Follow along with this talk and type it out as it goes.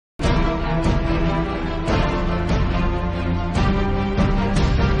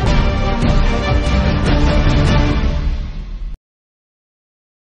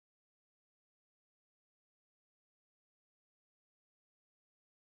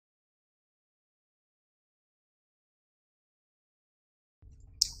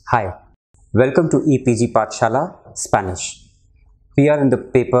Hi, welcome to EPG Pathshala Spanish. We are in the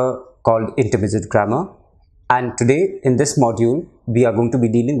paper called Intermediate Grammar, and today in this module we are going to be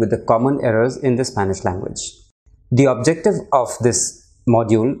dealing with the common errors in the Spanish language. The objective of this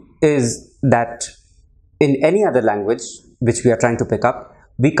module is that in any other language which we are trying to pick up,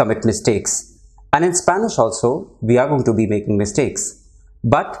 we commit mistakes, and in Spanish also we are going to be making mistakes.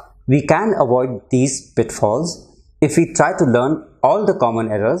 But we can avoid these pitfalls if we try to learn all the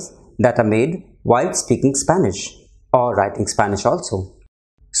common errors that are made while speaking Spanish or writing Spanish also.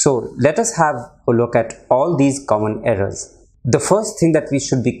 So let us have a look at all these common errors. The first thing that we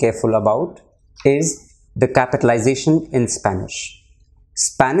should be careful about is the capitalization in Spanish.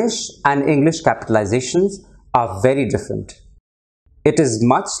 Spanish and English capitalizations are very different. It is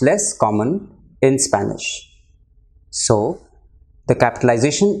much less common in Spanish. So the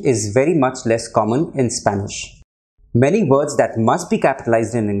capitalization is very much less common in Spanish. Many words that must be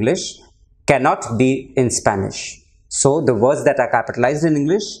capitalized in English cannot be in Spanish. So the words that are capitalized in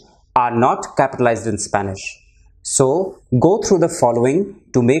English are not capitalized in Spanish. So go through the following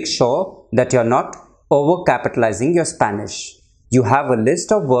to make sure that you're not over capitalizing your Spanish. You have a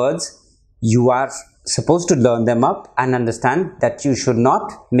list of words, you are supposed to learn them up and understand that you should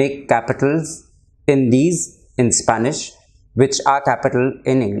not make capitals in these in Spanish which are capital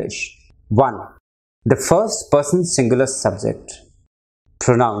in English. 1. The first person singular subject.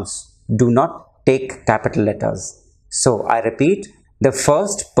 Pronouns do not take capital letters. So I repeat, the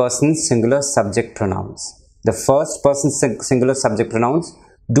first person singular subject pronouns. The first person singular subject pronouns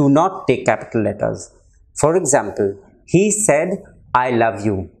do not take capital letters. For example, he said, I love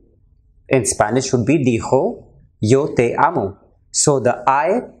you. In Spanish would be dijo, yo te amo. So the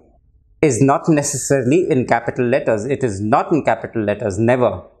I is not necessarily in capital letters. It is not in capital letters,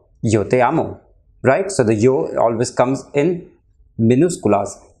 never. Yo te amo. Right? So the yo always comes in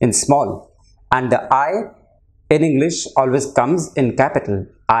minusculas, in small. And the I in English always comes in capital.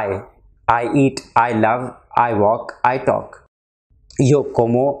 I eat, I love, I walk, I talk. Yo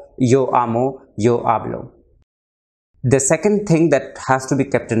como, yo amo, yo hablo. The second thing that has to be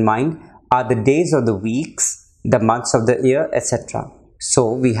kept in mind are the days of the weeks, the months of the year, etc.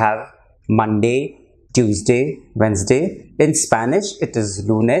 So we have Monday, Tuesday, Wednesday. In Spanish, it is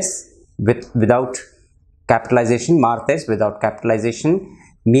lunes without capitalization, martes without capitalization,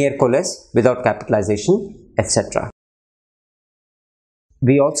 miércoles without capitalization, etc.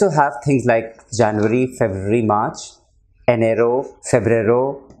 We also have things like January, February, March, enero,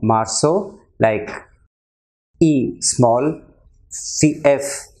 febrero, marzo, like E small, F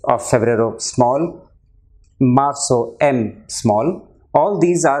of febrero small, marzo M small. All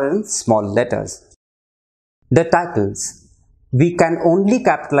these are in small letters. The titles. We can only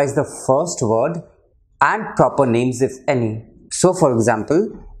capitalize the first word and proper names if any. So for example,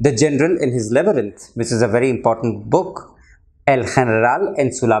 the general in his labyrinth, which is a very important book, El General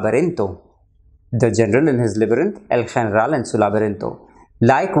en su laberinto. The general in his labyrinth, El General en su laberinto.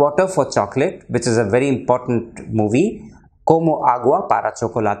 Like water for chocolate, which is a very important movie, Como agua para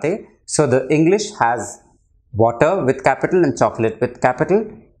chocolate. So the English has water with capital and chocolate with capital.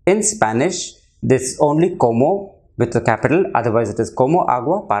 In Spanish, this only como with the capital, otherwise it is como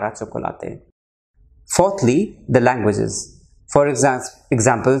agua para chocolate. Fourthly, the languages. For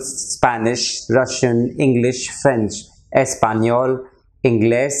example, Spanish, Russian, English, French, Espanol,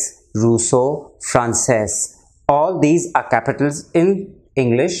 Inglés, Ruso, Francés. All these are capitals in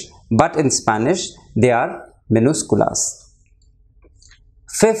English, but in Spanish they are minusculas.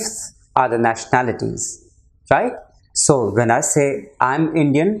 Fifth are the nationalities, right? So when I say I'm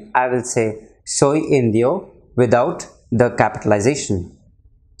Indian, I will say soy indio without the capitalization.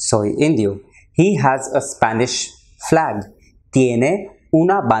 Soy indio. He has a Spanish flag. Tiene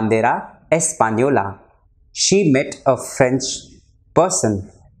una bandera española. She met a French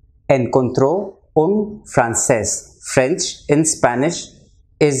person. Encontró un francés. French in Spanish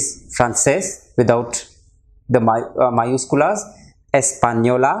is francés without the mayúsculas.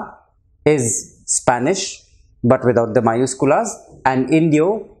 Española is Spanish but without the mayúsculas, and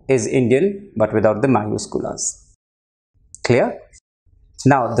indio is Indian but without the mayúsculas. Clear?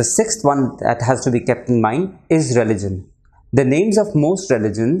 Now the sixth one that has to be kept in mind is religion. The names of most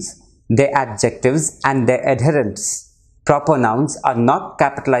religions, their adjectives and their adherents, proper nouns, are not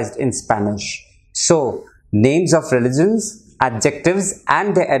capitalized in Spanish. So names of religions, adjectives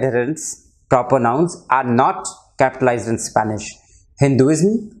and their adherents, proper nouns, are not capitalized in Spanish.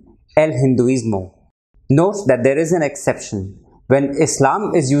 Hinduism, el hinduismo. Note that there is an exception. When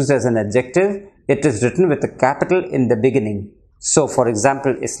Islam is used as an adjective, it is written with a capital in the beginning. So for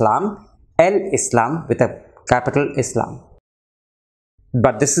example, Islam, el Islam with a capital Islam.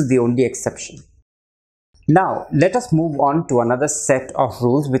 but this is the only exception. Now, let us move on to another set of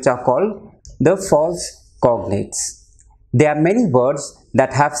rules which are called the false cognates. There are many words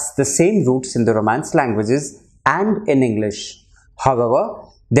that have the same roots in the Romance languages and in English. However,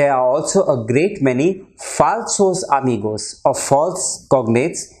 there are also a great many falsos amigos or false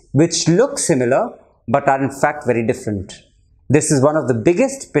cognates which look similar but are in fact very different. This is one of the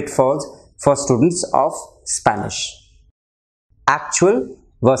biggest pitfalls for students of Spanish. Actual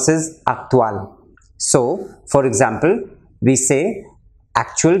versus actual. So, for example, we say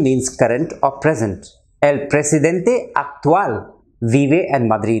actual means current or present. El presidente actual vive en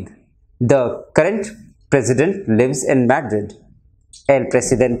Madrid. The current president lives in Madrid. El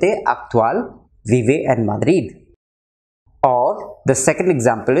presidente actual vive en Madrid. Or the second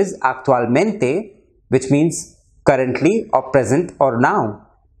example is actualmente, which means currently or present or now.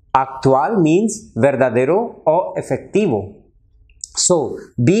 Actual means verdadero or efectivo. So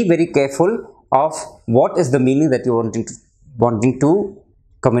be very careful of what is the meaning that you are wanting to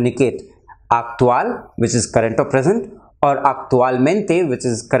communicate. Actual, which is current or present, or actualmente, which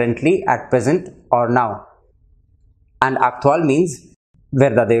is currently, at present or now. And actual means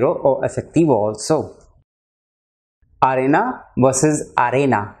verdadero or efectivo also. Arena versus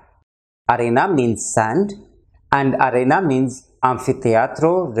arena. Arena means sand and arena means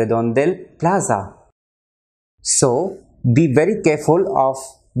amphitheatro, redondel, plaza. So be very careful of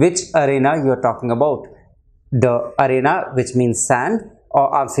which arena you are talking about. The arena which means sand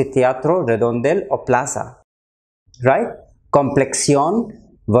or amphitheatro, redondel or plaza. Right?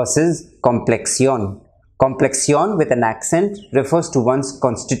 Complexion versus complexion. Complexion with an accent refers to one's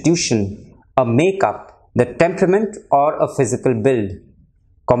constitution, a makeup, the temperament or a physical build.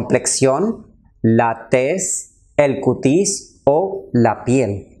 Complexion, la tez, el cutis o la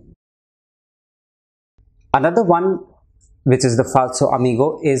piel. Another one which is the falso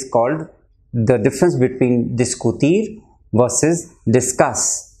amigo is called the difference between discutir versus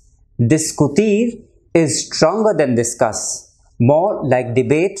discuss. Discutir is stronger than discuss, more like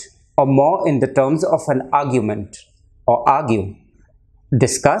debate or more in the terms of an argument or argue.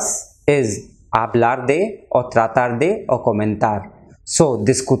 Discuss is hablar de or tratar de or comentar. So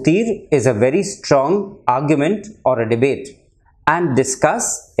discutir is a very strong argument or a debate, and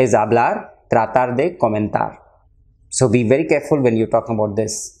discuss is hablar, tratar de, comentar. So be very careful when you're talking about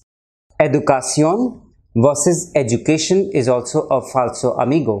this. Educación versus education is also a falso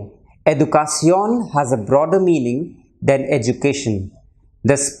amigo. Educación has a broader meaning than education.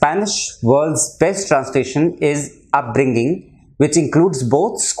 The Spanish world's best translation is upbringing, which includes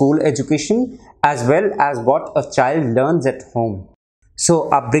both school education as well as what a child learns at home. So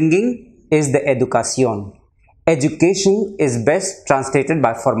upbringing is the educación. Education is best translated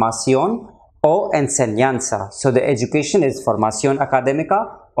by formación o enseñanza. So the education is formación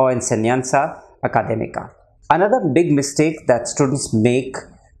académica or enseñanza académica. Another big mistake that students make,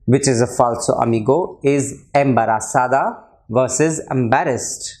 which is a falso amigo, is embarazada versus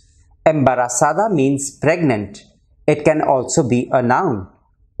embarrassed. Embarazada means pregnant. It can also be a noun.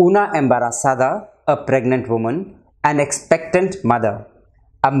 Una embarazada, a pregnant woman, an expectant mother.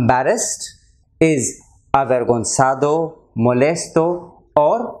 Embarrassed is avergonzado, molesto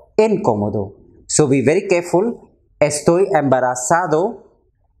or incómodo. So be very careful. Estoy embarazado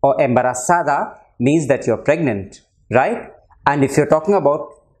or embarazada means that you're pregnant, right? And if you're talking about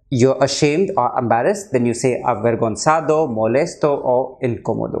you're ashamed or embarrassed, then you say avergonzado, molesto or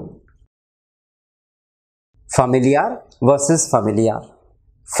incómodo. Familiar versus familiar.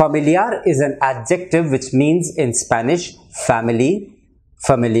 Familiar is an adjective which means in Spanish family,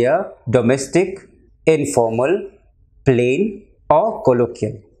 familiar, domestic, informal, plain or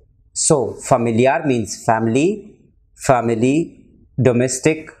colloquial. So familiar means family,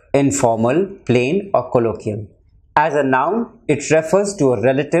 domestic, informal, plain or colloquial. As a noun, it refers to a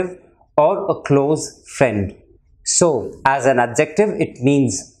relative or a close friend. So as an adjective, it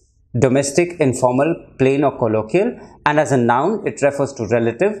means domestic, informal, plain or colloquial, and as a noun, it refers to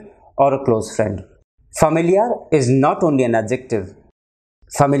relative or a close friend. Familiar is not only an adjective.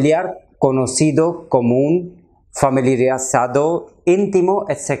 Familiar, conocido, común, familiarizado, íntimo,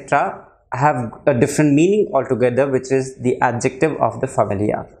 etc. have a different meaning altogether, which is the adjective of the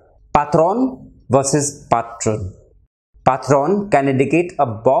familiar. Patron versus patron. Patron can indicate a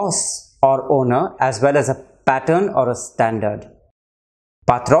boss or owner as well as a pattern or a standard.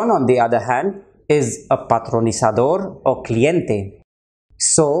 Patron, on the other hand, is a patronizador or cliente.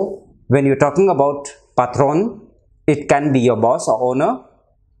 So when you're talking about patron, it can be your boss or owner,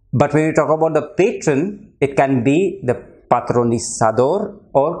 but when you talk about the patron, it can be the patronizador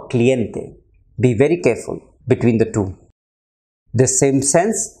or cliente. Be very careful between the two. The same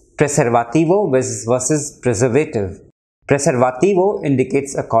sense, preservativo versus preservative. Preservativo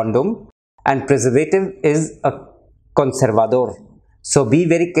indicates a condom and preservative is a conservador. So be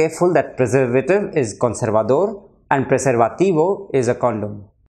very careful that preservative is conservador and preservativo is a condom.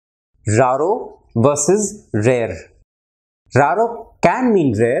 Raro versus rare. Raro can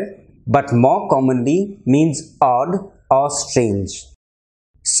mean rare but more commonly means odd or strange.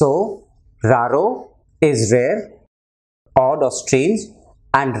 So raro is rare, odd or strange,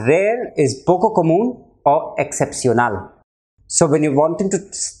 and rare is poco común or excepcional. So when you're wanting to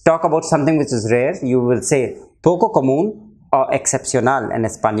talk about something which is rare, you will say poco común or excepcional in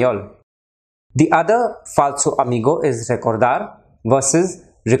Espanol. The other falso amigo is recordar versus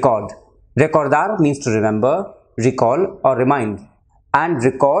record. Recordar means to remember, recall or remind, and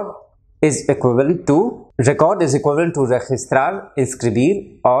record is equivalent to registrar,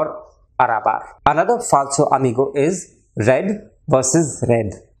 inscribir or arabar. Another falso amigo is red versus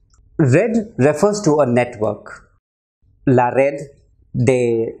red. Red refers to a network. La red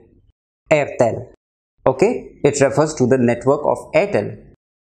de Airtel. Okay, it refers to the network of Airtel.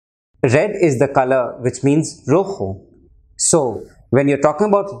 Red is the color which means rojo. So when you're talking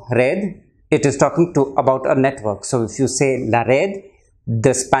about red, it is talking about a network. So if you say la red,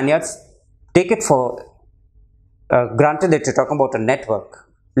 the Spaniards take it for granted that you're talking about a network.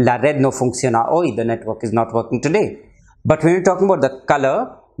 La red no funciona hoy, the network is not working today. But when you're talking about the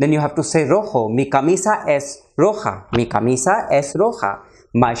color, then you have to say rojo. Mi camisa es roja. Mi camisa es roja.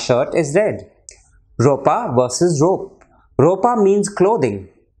 My shirt is red. Ropa versus rope. Ropa means clothing.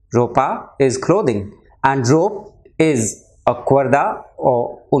 Ropa is clothing. And rope is a cuerda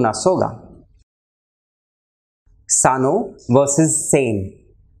or una soga. Sano versus sane.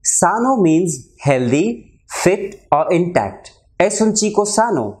 Sano means healthy, fit or intact. Es un chico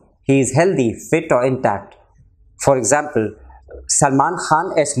sano. He is healthy, fit or intact. For example, Salman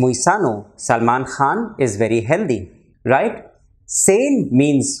Khan es muy sano. Salman Khan is very healthy, right? Sane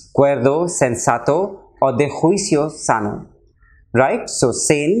means cuerdo, sensato or de juicio sano, right? So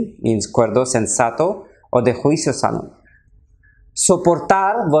sane means cuerdo, sensato or de juicio sano.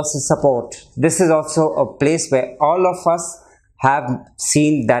 Soportar versus support. This is also a place where all of us have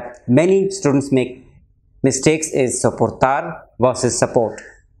seen that many students make mistakes is soportar versus support.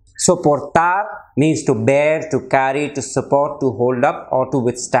 Soportar means to bear, to carry, to support, to hold up or to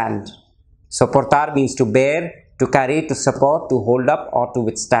withstand. Soportar means to bear, to carry, to support, to hold up or to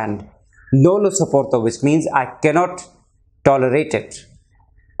withstand. No lo soporto, which means I cannot tolerate it.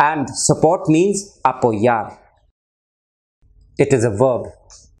 And support means apoyar. It is a verb.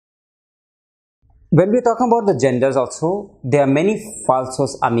 When we are talking about the genders also, there are many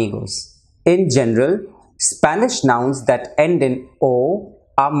falsos amigos. In general, Spanish nouns that end in O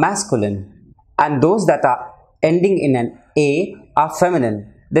are masculine and those that are ending in an A are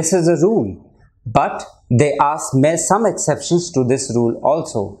feminine. This is a rule, but there are some exceptions to this rule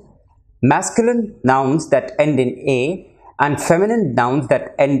also. Masculine nouns that end in A and feminine nouns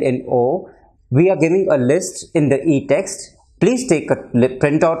that end in O, we are giving a list in the e-text. Please take a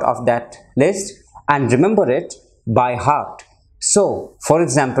printout of that list and remember it by heart. So, for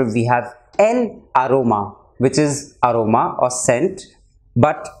example, we have el aroma, which is aroma or scent,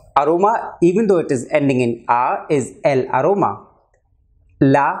 but aroma, even though it is ending in A, is el aroma.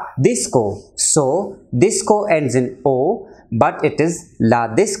 La disco, so disco ends in O, but it is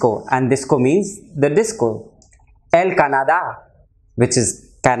la disco, and disco means the disco. El Canada, which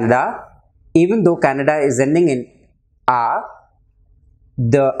is Canada, even though Canada is ending in A,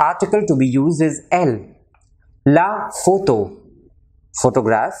 the article to be used is el. La photo,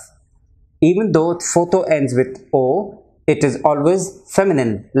 photograph, even though photo ends with O, it is always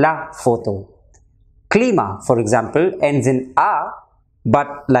feminine, la photo. Clima, for example, ends in A, but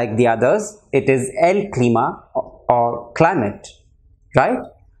like the others, it is el clima or climate, right?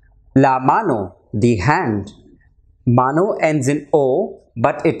 La mano, the hand. Mano ends in O,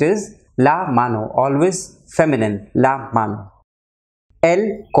 but it is la mano, always feminine, la mano.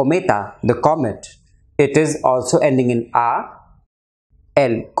 El cometa, the comet. It is also ending in A,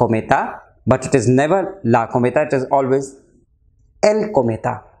 el cometa, but it is never la cometa, it is always el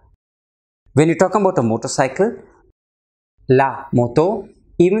cometa. When you talk about a motorcycle, la moto,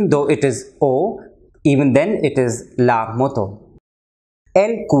 even though it is O, even then it is la moto.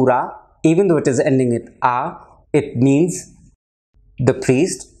 El cura, even though it is ending with A, it means the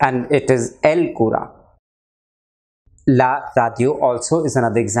priest and it is el cura. La radio also is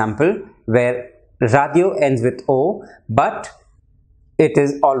another example where radio ends with O, but it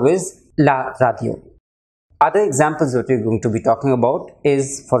is always la radio. Other examples that we're going to be talking about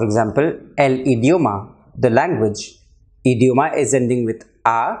is, for example, el idioma, the language. Idioma is ending with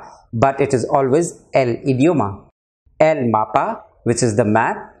A, but it is always el idioma. El mapa, which is the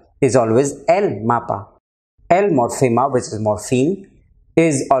map, is always el mapa. El morphema, which is morpheme,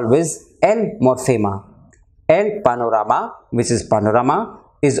 is always el morphema. El panorama, which is panorama,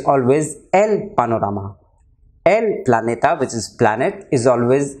 is always el panorama. El planeta, which is planet, is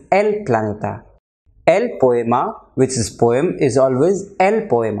always el planeta. El poema, which is poem, is always el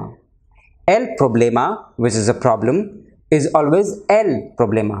poema. El problema, which is a problem, is always el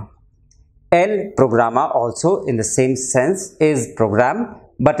problema. El programa also in the same sense is program,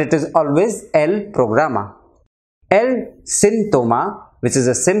 but it is always el programa. El síntoma, which is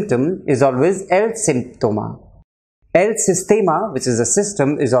a symptom, is always el síntoma. El sistema, which is a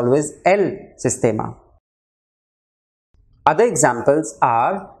system, is always el sistema. Other examples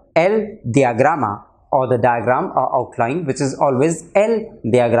are el diagrama, or the diagram or outline, which is always el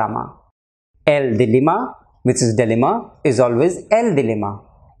diagrama. El dilemma, which is dilemma, is always el dilemma.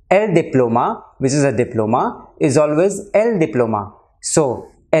 El diploma, which is a diploma, is always el diploma. So,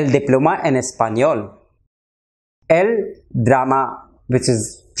 el diploma en español. El drama, which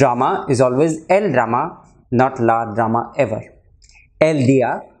is drama, is always el drama, not la drama ever. El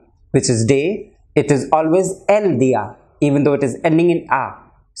dia, which is day, it is always el dia, even though it is ending in a.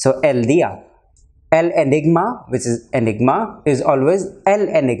 So, el dia. El enigma, which is enigma, is always el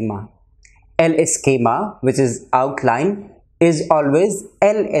enigma. El esquema, which is outline, is always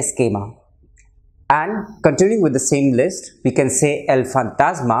el esquema. And continuing with the same list, we can say el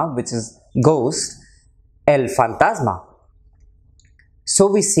fantasma, which is ghost, el fantasma.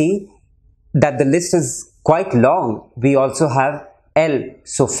 So we see that the list is quite long. We also have el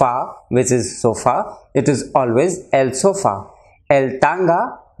sofa, which is sofa, it is always el sofa. El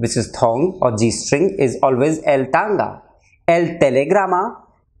tanga, which is thong or G-string, is always el tanga. El telegrama,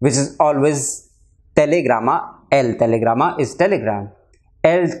 which is always telegrama, el telegrama is telegram.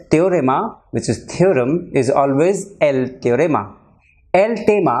 El teorema, which is theorem, is always el teorema. El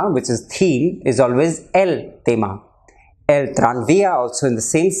tema, which is theme, is always el tema. El tranvía also in the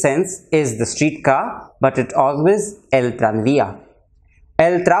same sense is the streetcar, but it always el tranvía.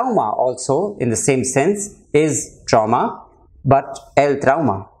 El trauma also in the same sense is trauma, but el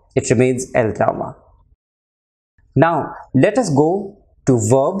trauma, it remains el trauma. Now let us go to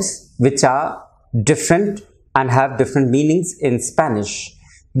verbs which are different and have different meanings in Spanish.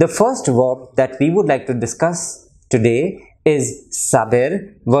 The first verb that we would like to discuss today is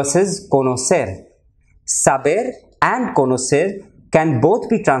saber versus conocer. Saber and conocer can both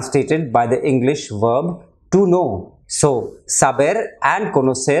be translated by the English verb to know. So, saber and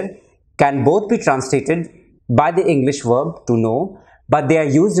conocer can both be translated by the English verb to know, but they are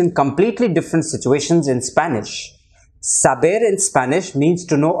used in completely different situations in Spanish. Saber in Spanish means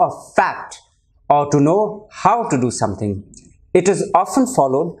to know a fact or to know how to do something. It is often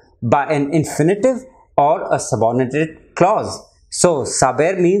followed by an infinitive or a subordinate clause. So,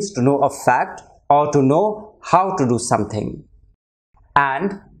 saber means to know a fact or to know how to do something.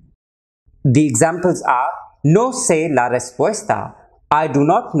 And the examples are: no sé la respuesta. I do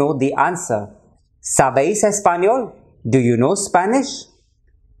not know the answer. ¿Sabéis español? Do you know Spanish?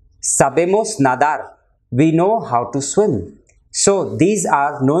 Sabemos nadar. We know how to swim. So these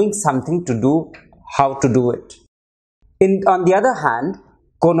are knowing something to do, how to do it. On the other hand,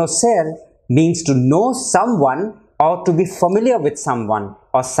 conocer means to know someone or to be familiar with someone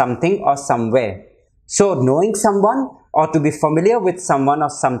or something or somewhere. So knowing someone or to be familiar with someone or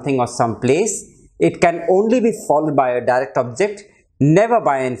something or some place, it can only be followed by a direct object, never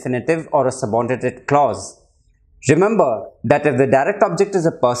by an infinitive or a subordinate clause. Remember that if the direct object is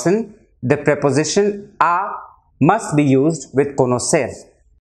a person, the preposition a must be used with conocer.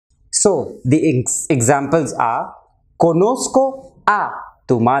 So the examples are: conozco a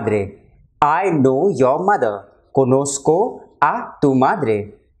tu madre. I know your mother. Conozco a tu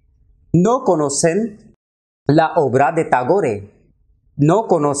madre. No conocen la obra de Tagore. No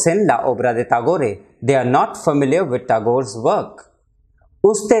conocen la obra de Tagore. They are not familiar with Tagore's work.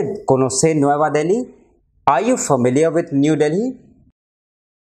 ¿Usted conoce Nueva Delhi? Are you familiar with New Delhi?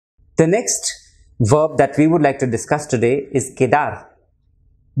 The next verb that we would like to discuss today is kedar.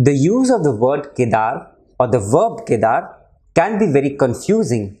 The use of the word kedar or the verb kedar can be very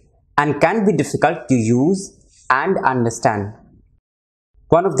confusing and can be difficult to use and understand.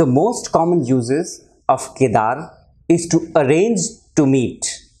 One of the most common uses of kedar is to arrange to meet.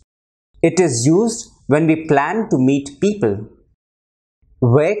 It is used when we plan to meet people.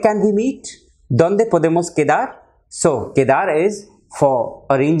 Where can we meet? ¿Dónde podemos quedar? So, quedar is for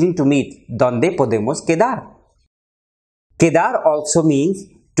arranging to meet. ¿Dónde podemos quedar? Quedar also means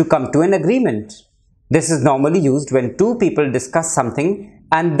to come to an agreement. This is normally used when two people discuss something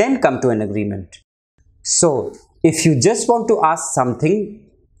and then come to an agreement. So, if you just want to ask something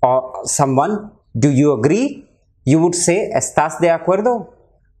or someone, do you agree? You would say, ¿Estás de acuerdo?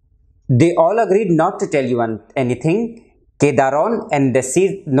 They all agreed not to tell you anything. Quedaron en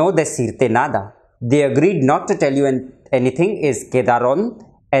no decirte nada. They agreed not to tell you anything is quedaron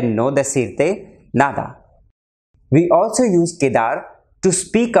en no decirte nada. We also use quedar to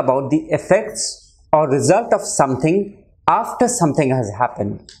speak about the effects or result of something after something has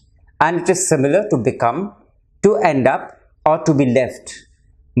happened, and it is similar to become, to end up, or to be left.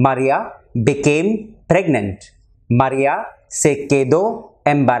 Maria became pregnant. Maria se quedó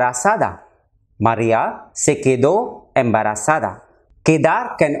embarazada. Maria se quedó embarazada.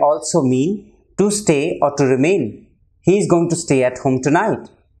 Quedar can also mean to stay or to remain. He is going to stay at home tonight.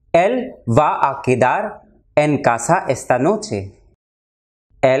 Él va a quedar en casa esta noche.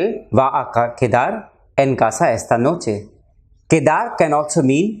 Él va a quedar en casa esta noche. Quedar can also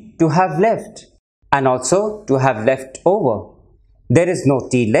mean to have left and also to have left over. There is no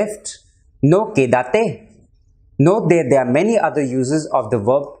tea left. No quédate. Note that there are many other uses of the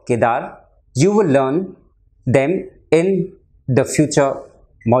verb quedar. You will learn them in the future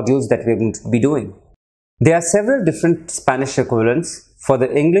modules that we are going to be doing. There are several different Spanish equivalents for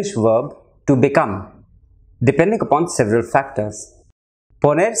the English verb to become, depending upon several factors.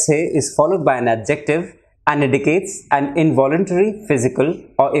 Ponerse is followed by an adjective and indicates an involuntary physical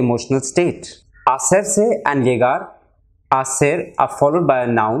or emotional state. Hacerse and llegar a ser are followed by a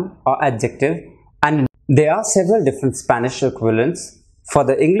noun or adjective, and there are several different Spanish equivalents for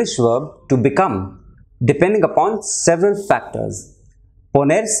the English verb to become, depending upon several factors.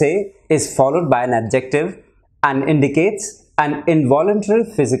 Ponerse is followed by an adjective and indicates an involuntary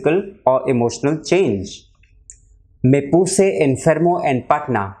physical or emotional change. Me puse enfermo en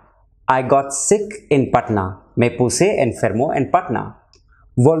Patna. I got sick in Patna. Me puse enfermo en Patna.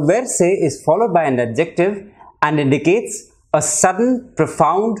 Volverse is followed by an adjective and indicates a sudden,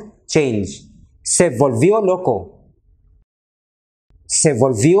 profound change. Se volvió loco. Se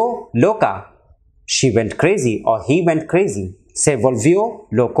volvió loca. She went crazy or he went crazy. Se volvió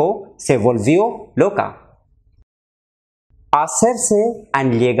loco. Se volvió loca. Hacerse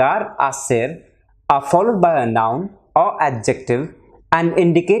and llegar a ser are followed by a noun or adjective and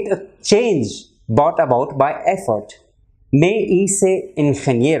indicate a change brought about by effort. Me hice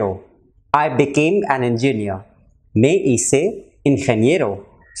ingeniero. I became an engineer. Me hice ingeniero.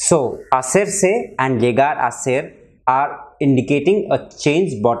 So, hacerse and llegar a ser are indicating a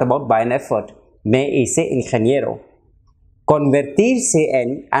change brought about by an effort. Me hice ingeniero. Convertirse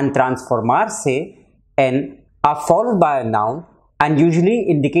en and transformarse en are followed by a noun and usually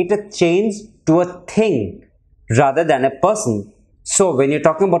indicate a change to a thing rather than a person. So, when you're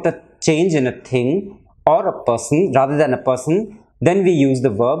talking about a change in a thing or a person rather than a person, then we use the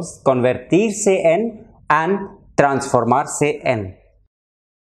verbs convertirse en and transformarse en.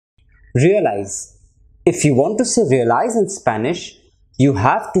 Realize. If you want to say realize in Spanish, you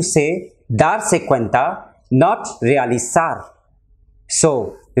have to say darse cuenta, not realizar.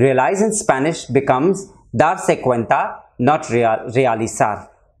 So, realize in Spanish becomes darse cuenta, not realizar.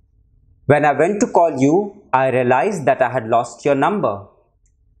 When I went to call you, I realized that I had lost your number.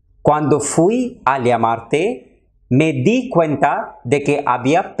 Cuando fui a llamarte, me di cuenta de que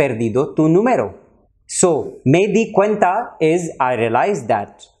había perdido tu número. So, me di cuenta is I realized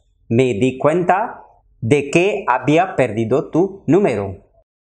that. Me di cuenta de que había perdido tu número.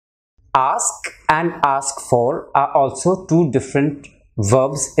 Ask and ask for are also two different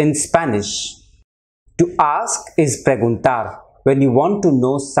verbs in Spanish. To ask is preguntar, when you want to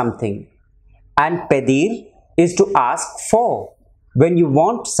know something, and pedir is to ask for, when you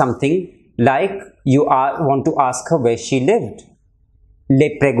want something, like you want to ask her where she lived.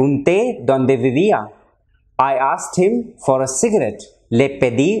 Le pregunté dónde vivía. I asked him for a cigarette. Le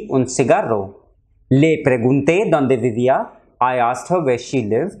pedí un cigarro. Le pregunté dónde vivía. I asked her where she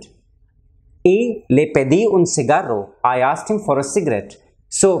lived. Y le pedí un cigarro. I asked him for a cigarette.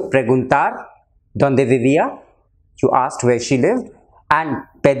 So, preguntar dónde vivía, you asked where she lived, and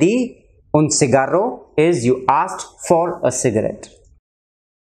pedí un cigarro is you asked for a cigarette.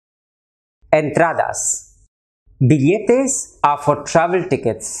 Entradas. Billetes are for travel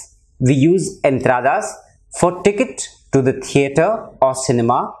tickets. We use entradas for ticket to the theatre or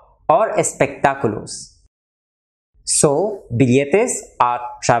cinema or espectáculos. So, billetes are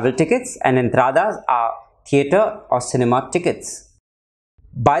travel tickets and entradas are theatre or cinema tickets.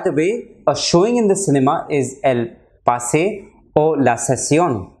 By the way, a showing in the cinema is el pase o la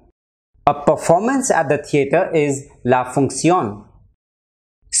sesión. A performance at the theatre is la función.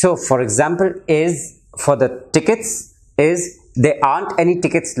 So, for example, is for the tickets is there aren't any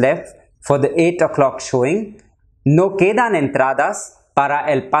tickets left for the 8 o'clock showing. No quedan entradas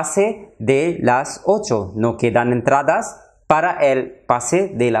para el pase de las 8. No quedan entradas para el pase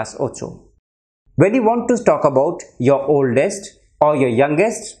de las 8. When you want to talk about your oldest or your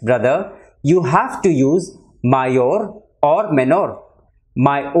youngest brother, you have to use mayor or menor.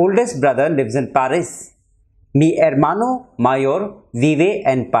 My oldest brother lives in Paris. Mi hermano mayor vive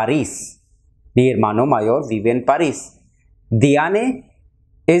en París. Mi hermano mayor vive en París. Diane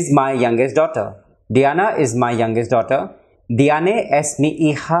is my youngest daughter. Diana is my youngest daughter. Diane es mi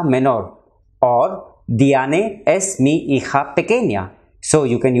hija menor. Or Diane es mi hija pequeña. So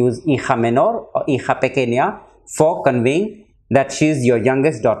you can use hija menor or hija pequeña for conveying that she is your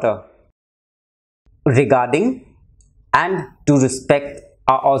youngest daughter. Regarding and to respect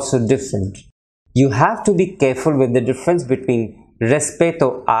are also different. You have to be careful with the difference between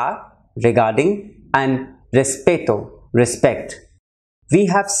respeto a, regarding, and respeto, respect. We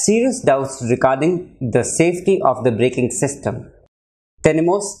have serious doubts regarding the safety of the braking system.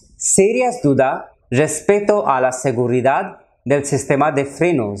 Tenemos serias dudas respecto a la seguridad del sistema de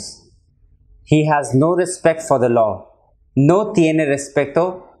frenos. He has no respect for the law. No tiene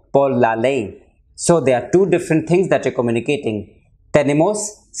respeto por la ley. So there are two different things that you're communicating.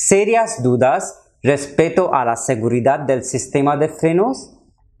 Tenemos serias dudas respecto a la seguridad del sistema de frenos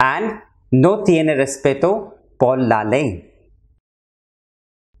and no tiene respeto por la ley.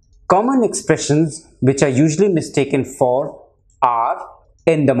 Common expressions which are usually mistaken for are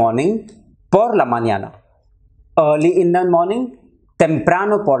in the morning, por la mañana, early in the morning,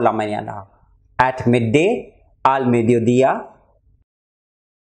 temprano por la mañana, at midday, al mediodía,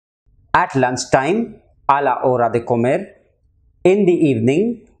 at lunchtime, a la hora de comer, in the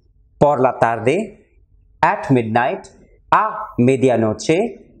evening, por la tarde, at midnight, a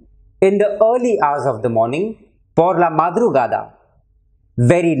medianoche, in the early hours of the morning, por la madrugada,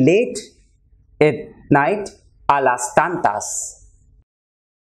 very late at night, a las tantas.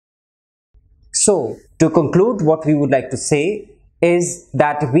 So, to conclude, what we would like to say is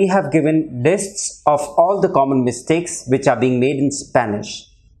that we have given lists of all the common mistakes which are being made in Spanish.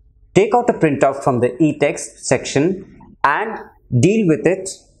 Take out a printout from the e-text section and deal with it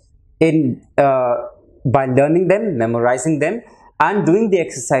by learning them, memorizing them, and doing the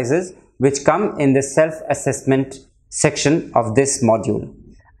exercises which come in the self-assessment section of this module.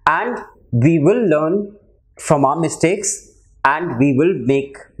 And we will learn from our mistakes and we will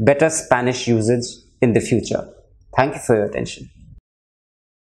make better Spanish usage in the future. Thank you for your attention.